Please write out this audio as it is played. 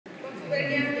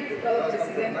diputado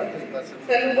presidente.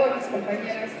 Saludo a mis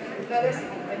compañeras diputadas y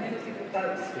compañeros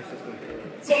diputados.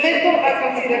 Someto a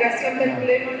consideración del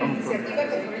Pleno la iniciativa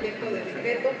del proyecto de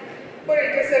decreto por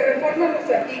el que se reforman los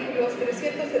artículos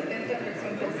 370,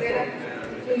 fracción tercera,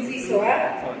 inciso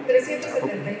A,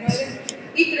 379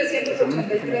 y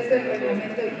 383 del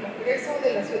Reglamento del Congreso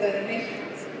de la Ciudad de México,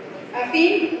 a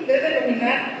fin de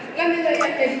denominar la Medalla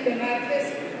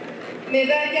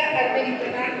al Mérito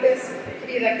en Artes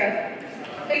Frida Kahlo.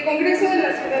 El Congreso de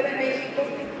la Ciudad de México,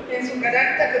 en su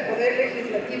carácter de poder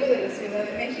legislativo de la Ciudad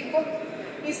de México,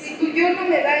 instituyó la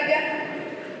Medalla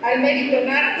al Mérito en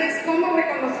Artes como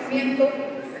reconocimiento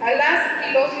a las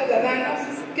y los ciudadanos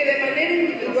que de manera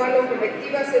individual o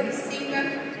colectiva se distingan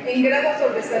en grado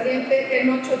sobresaliente en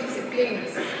 8 disciplinas: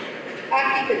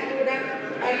 arquitectura,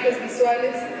 artes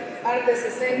visuales, artes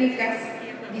escénicas,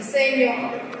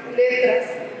 diseño, letras,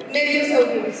 medios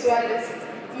audiovisuales,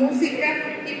 música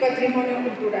y patrimonio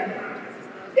cultural.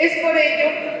 Es por ello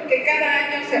que cada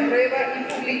año se aprueba y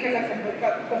publica la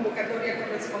convocatoria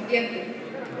correspondiente.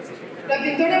 La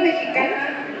pintora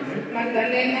mexicana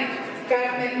Magdalena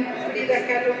Carmen Frida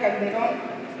Kahlo Calderón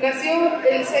nació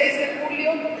el 6 de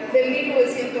julio de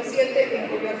 1907 en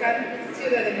Coyoacán,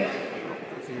 Ciudad de México.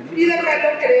 Frida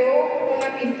Kahlo creó una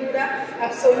pintura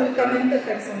absolutamente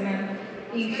personal,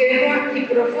 ingenua y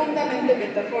profundamente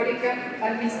metafórica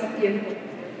al mismo tiempo,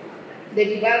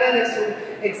 derivada de su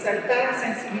exaltada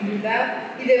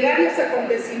sensibilidad y de varios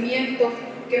acontecimientos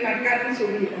que marcaron su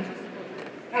vida.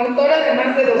 Autora de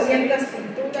más de 200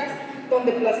 pinturas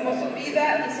donde plasmó su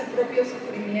vida y su propio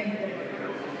sufrimiento.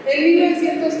 En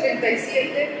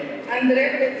 1937, André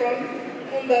Breton,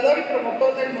 fundador y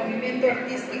promotor del movimiento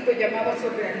artístico llamado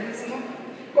surrealismo,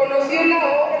 conoció la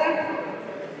obra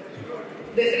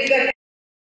de Frida Kahlo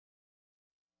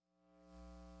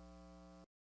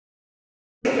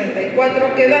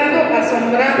quedando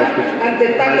asombrado ante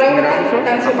tal obra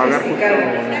tan sofisticada.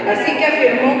 Así que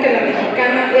afirmó que la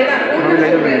mexicana era una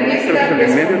surrealista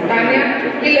espontánea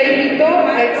y la invitó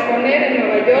a exponer en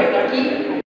Nueva York y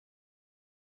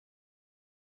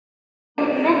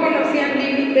no conocían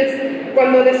límites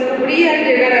cuando descubrí al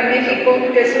llegar a México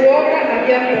que su obra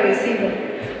había florecido,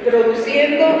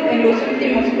 produciendo en los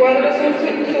últimos cuadros un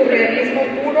surrealismo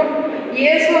puro, y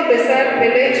eso a pesar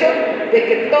del hecho de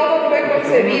que todo fue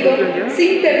concebido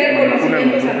sin tener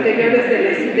conocimientos anteriores de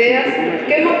las ideas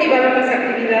que motivaron las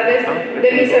actividades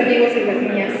de mis amigos y las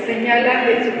mías,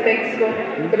 señala en su texto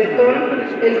Breton,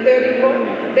 el teórico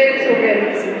del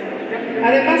surrealismo.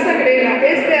 Además agrega,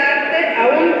 este arte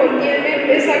aún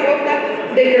contiene esa gota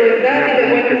de crueldad y de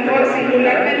buen humor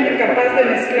singularmente capaz de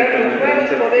mezclar los raros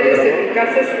poderes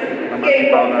eficaces que en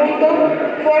conjunto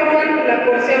forman la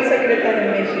porción secreta de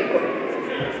México.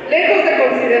 Lejos de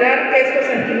considerar que estos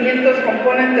sentimientos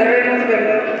componen terrenos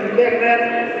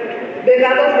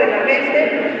vedados de la mente,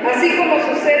 así como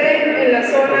sucede en las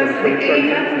zonas de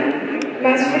clima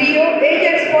más frío,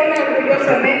 ella expone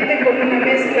orgullosamente con una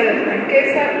mezcla de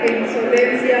franqueza e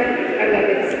insolencia a la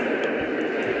vez.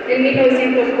 En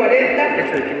 1940,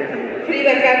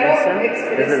 Frida Kahlo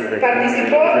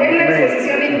participó en la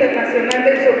Exposición Internacional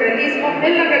del Surrealismo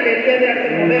en la Galería de Arte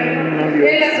Moderno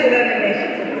en la Ciudad de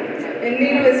México. En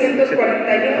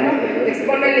 1941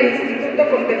 expone en el Instituto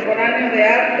Contemporáneo de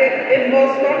Arte en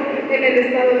Boston, en el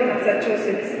estado de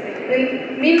Massachusetts.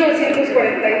 En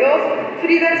 1942,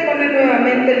 Frida expone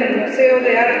nuevamente en el Museo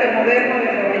de Arte Moderno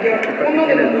de Nueva York, uno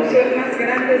de los museos más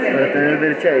grandes de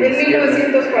América. En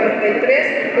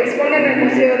 1943, expone en el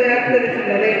Museo de Arte de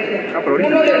Filadelfia.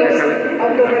 Uno de los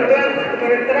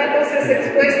autorretratos es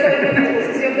expuesto en una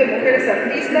exposición de mujeres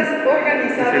artistas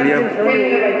organizadas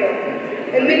en Nueva York.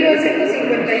 En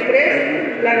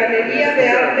 1953, la Galería de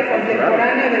Arte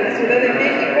Contemporánea de la Ciudad de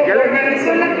México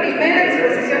organizó la primera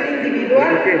exposición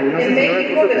individual en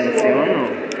México de su obra,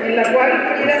 en la cual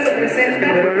Frida se presenta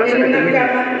en una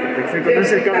cama de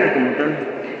hospital.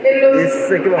 En los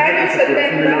años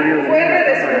 70 fue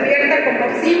redescubierta como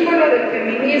símbolo del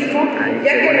feminismo,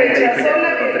 ya que rechazó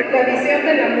la visión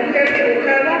de la mujer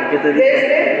dibujada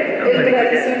desde el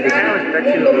tradicional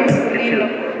mundo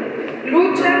masculino.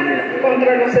 Lucha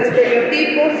contra los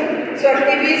estereotipos, su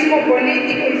activismo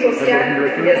político y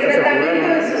social, y el tratamiento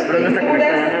de sus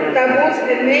pinturas tabús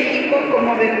en México,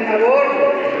 como del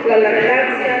aborto, la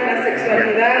lactancia, la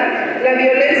sexualidad, la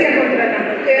violencia contra la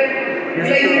mujer,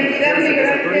 la identidad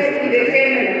migrante y de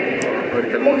género.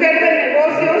 Mujer de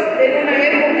negocios en una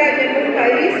época y en un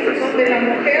país donde la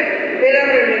mujer era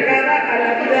relegada a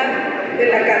la vida de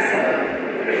la casa.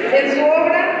 En su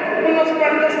obra, unos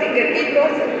cuantos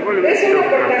piquetitos, es una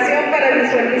aportación para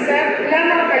visualizar la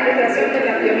normalización de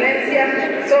la violencia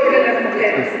sobre las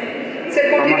mujeres. Se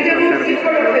convirtió en un un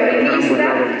símbolo feminista,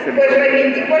 pues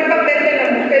reivindicó el papel de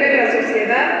la mujer en la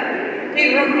sociedad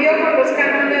y rompió con los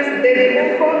cánones de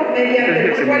dibujo mediante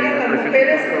los cuales las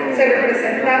mujeres se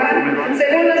representaban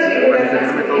según las figuras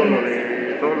masculinas,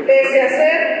 pese a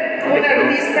ser un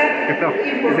artista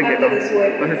importante de su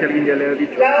época.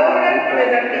 La obra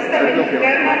del artista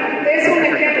mexicana es un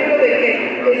ejemplo de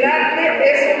que el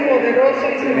arte es un poderoso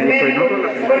instrumento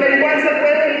con el cual se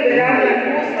puede liberar la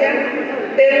angustia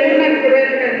de una cruel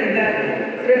realidad,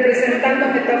 representando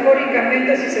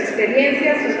metafóricamente sus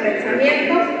experiencias, sus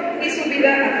pensamientos y su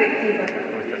vida afectiva.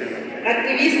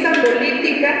 Activista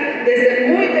política desde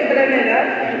muy temprana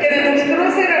edad, que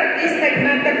demostró ser artista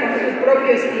innata con su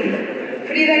propio estilo.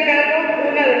 Frida Kahlo,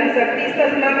 una de las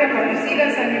artistas más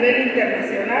reconocidas a nivel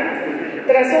internacional,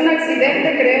 tras un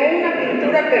accidente creó una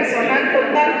pintura personal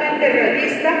totalmente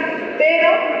realista, pero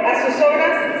a sus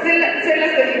obras se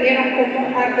las definieron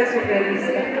como arte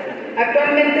surrealista.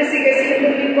 Actualmente sigue siendo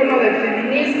un ícono del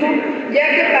feminismo, ya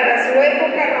que para su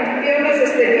época rompió los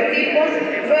estereotipos,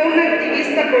 fue una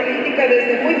activista política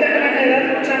desde muy temprana edad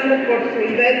luchando por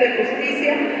su ideal de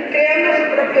justicia, creando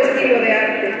su propio estilo de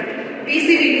arte.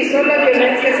 Visibilizó la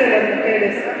violencia hacia las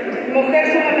mujeres, mujer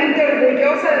sumamente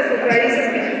orgullosa de sus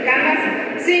raíces mexicanas,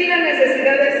 sin la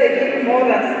necesidad de seguir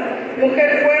modas,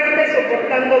 mujer fuerte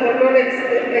soportando dolor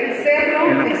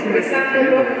externo,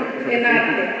 expresándolo en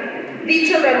arte.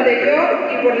 Dicho lo anterior,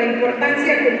 y por la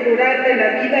importancia cultural de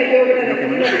la vida y obra de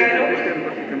Frida Kahlo,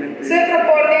 se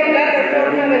propone la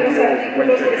reforma de los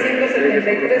artículos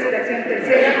 373, fracción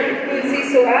tercera,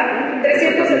 inciso A,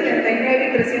 379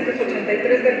 y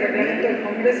 383 del Reglamento del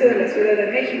Congreso de la Ciudad de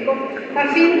México, a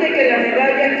fin de que la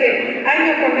medalla que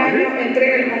año con año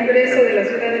entrega el Congreso de la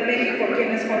Ciudad de México a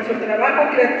quienes con su trabajo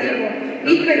creativo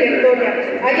y trayectoria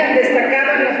hayan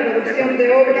destacado en la producción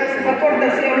de obras,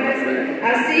 aportaciones,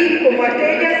 así como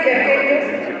aquellas y aquellos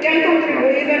que han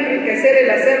contribuido a enriquecer el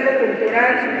acervo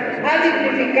cultural, a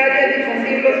dignificar y a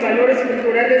difundir los valores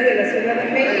culturales de la Ciudad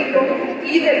de México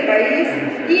y del país,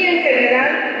 y en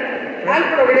general al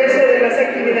progreso de las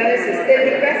actividades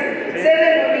estéticas, se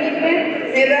denomine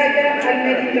Medalla al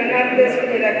Mérito en Artes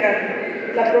Frida Kahlo.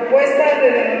 La propuesta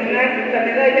de denominar la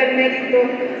Medalla al Mérito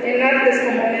en Artes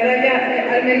como Medalla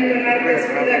al Mérito en Artes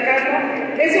Frida Kahlo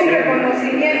es un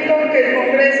reconocimiento que el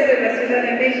Congreso de la Ciudad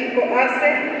de México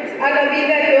hace a la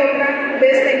vida y obra de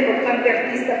esta importante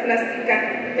artista plástica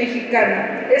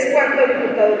mexicana. Es cuanto,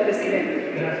 diputado presidente.